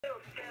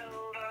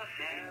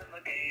And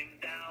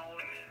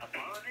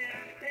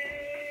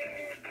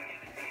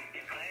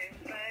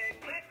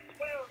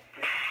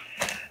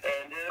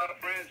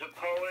Fran's a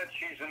poet.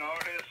 She's an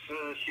artist.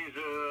 She's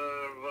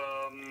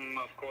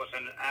of course,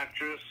 an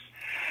actress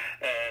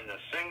and a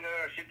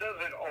singer. She does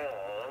it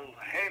all.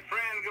 Hey,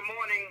 Fran. Good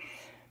morning.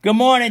 Good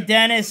morning,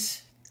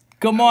 Dennis.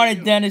 Good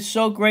morning, Dennis.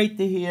 So great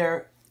to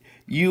hear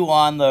you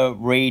on the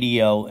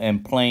radio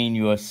and playing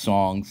your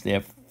songs.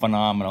 They're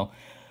phenomenal.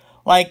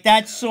 Like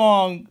that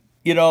song,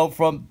 you know,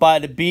 by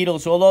the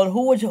Beatles. Although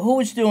who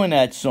was doing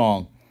that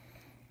song?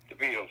 The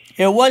Beatles.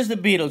 It was the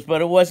Beatles,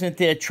 but it wasn't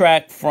their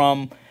track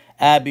from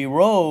Abbey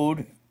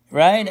Road,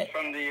 right? It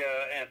was from the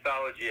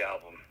anthology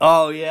album.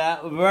 Oh yeah,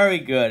 very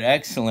good,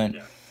 excellent.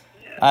 Yeah.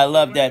 I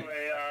love that.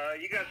 Anyway,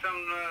 you got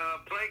some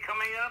play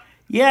coming up?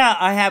 Yeah,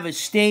 I have a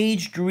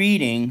staged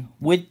reading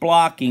with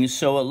blocking,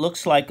 so it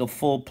looks like a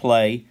full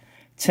play.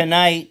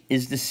 Tonight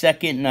is the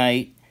second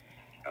night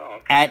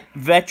at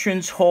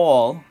Veterans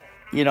Hall.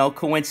 You know,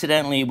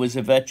 coincidentally, it was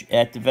at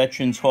the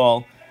Veterans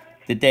Hall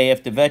the day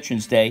after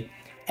Veterans Day.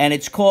 And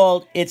it's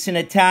called It's an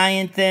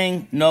Italian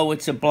Thing, No,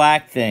 It's a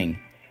Black Thing.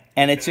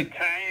 And it's an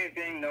Italian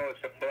thing, no, it's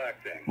a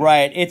black thing.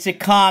 Right, it's a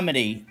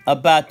comedy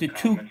about the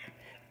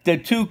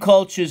two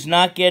cultures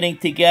not getting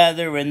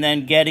together and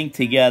then getting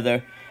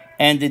together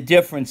and the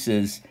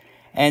differences.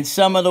 And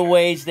some of the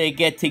ways they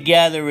get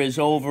together is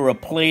over a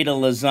plate of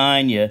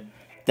lasagna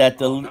that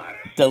the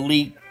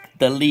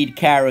lead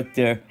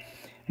character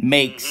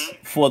makes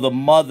for the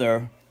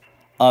mother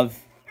of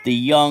the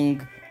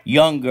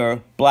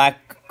younger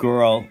black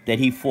girl that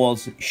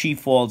she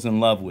falls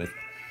in love with.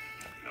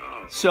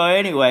 So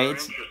anyway,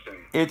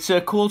 it's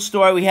a cool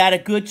story. We had a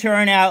good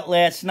turnout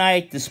last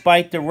night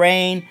despite the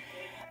rain.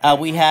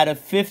 We had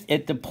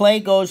the play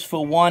goes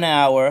for 1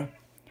 hour.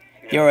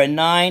 There are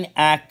 9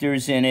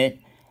 actors in it,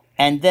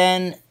 and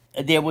then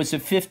there was a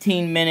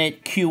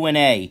 15-minute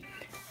Q&A,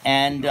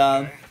 and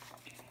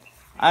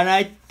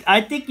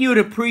I think you'd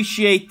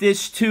appreciate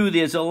this too.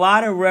 There's a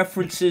lot of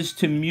references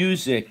to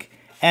music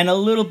and a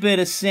little bit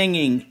of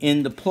singing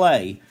in the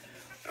play.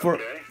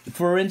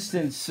 For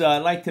instance, I'd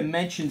like to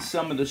mention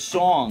some of the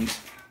songs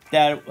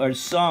that are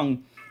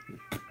sung,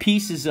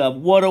 pieces of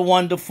What a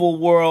Wonderful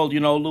World, you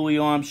know, Louis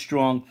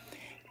Armstrong.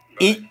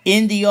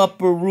 In the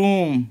Upper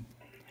Room,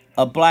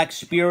 a black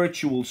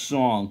spiritual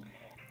song,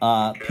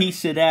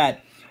 piece of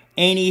that.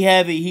 Ain't He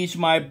Heavy, He's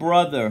My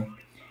Brother.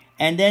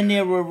 And then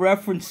there were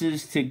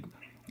references to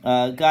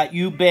Got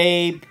You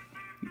Babe,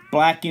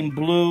 Black and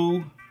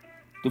Blue,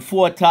 The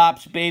Four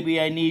Tops, Baby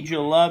I Need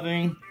Your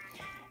Loving.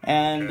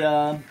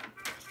 And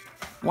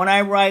when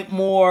I write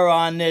more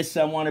on this,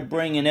 I want to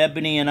bring in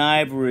Ebony and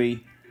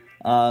Ivory.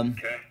 And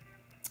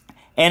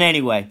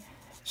anyway,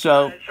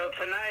 so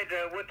tonight,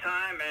 what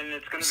time? And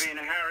it's going to be in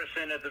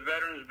Harrison at the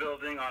Veterans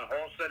Building on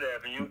Halstead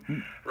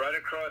Avenue, right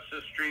across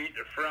the street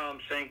from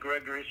St.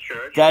 Gregory's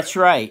Church. That's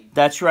right.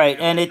 That's right.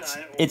 And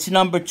it's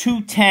number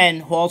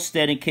 210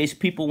 Halstead, in case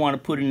people want to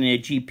put in their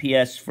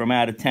GPS from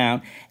out of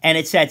town. And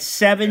it's at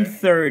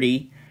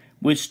 7:30.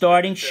 We're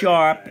starting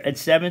sharp at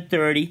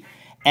 7:30.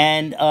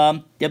 And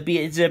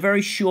it's a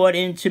very short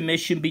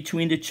intermission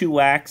between the 2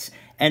 acts,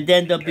 and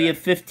then there'll be a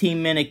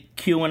 15-minute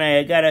Q&A.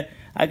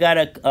 I got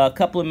a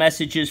couple of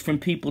messages from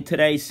people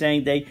today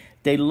saying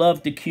they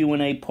loved the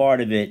Q&A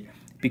part of it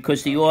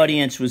because the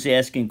audience was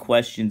asking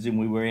questions and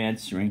we were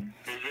answering.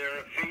 Is there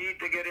a fee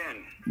to get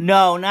in?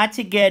 No, not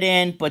to get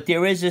in, but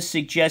there is a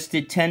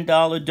suggested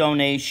 $10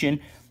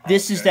 donation.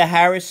 This is the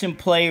Harrison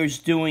Players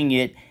doing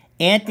it.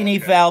 Anthony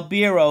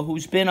Valbiro,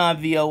 who's been on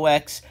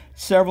VOX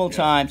several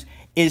times,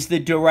 is the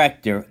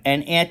director,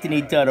 and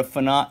Anthony did a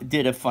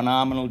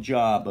phenomenal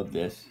job of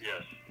this.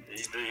 Yes,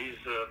 he's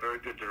a very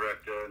good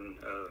director and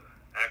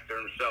actor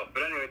himself.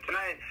 But anyway,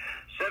 tonight,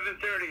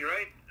 7:30,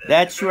 right?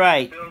 That's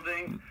right.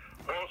 Building,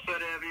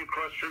 Halstead Avenue,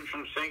 across street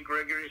from St.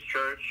 Gregory's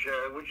Church.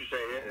 What'd you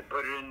say?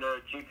 Put it in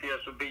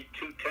GPS would be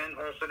 210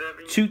 Halstead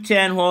Avenue?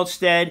 210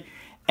 Halstead,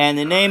 and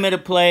the name of the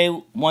play,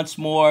 once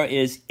more,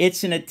 is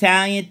It's an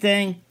Italian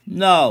Thing?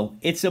 No,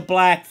 It's a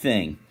Black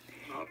Thing.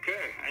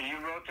 Okay, and you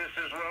wrote this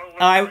as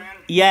well?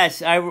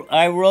 Yes,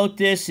 I wrote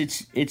this.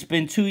 It's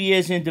been 2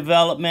 years in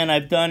development.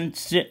 I've done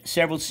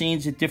several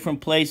scenes at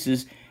different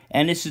places,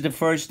 and this is the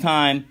first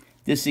time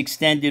this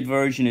extended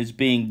version is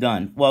being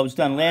done. Well, it was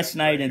done last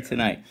night and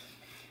tonight.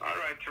 All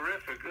right,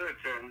 terrific, good.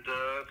 And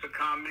it's a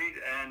comedy,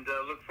 and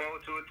look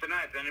forward to it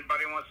tonight. If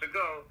anybody wants to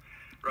go,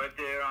 right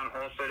there on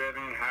Halstead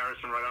Avenue in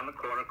Harrison, right on the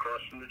corner,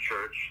 across from the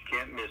church.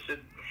 Can't miss it.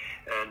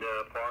 And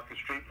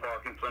street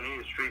parking, plenty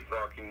of street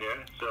parking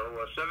there. So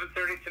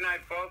 7:30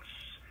 tonight, folks.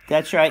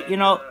 That's right. You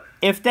know,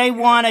 if they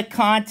want to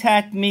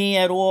contact me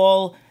at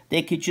all,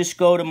 they could just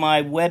go to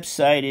my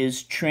website,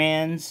 is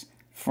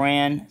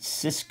Fran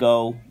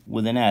Sisco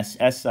with an S,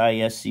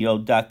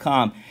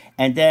 SISCO.com,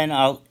 and then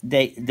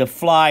the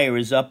flyer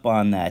is up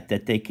on that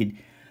they could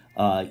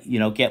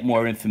get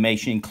more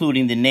information,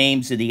 including the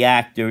names of the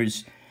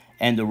actors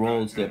and the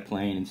roles they're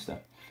playing and stuff.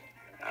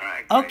 All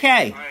right.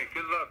 Okay. All right.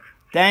 Good luck.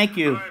 Thank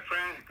you. All right,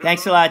 Fran.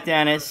 Thanks a lot,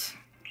 Dennis.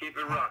 Keep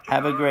it rocking.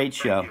 Have a great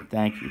show.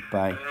 Thank you.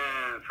 Bye.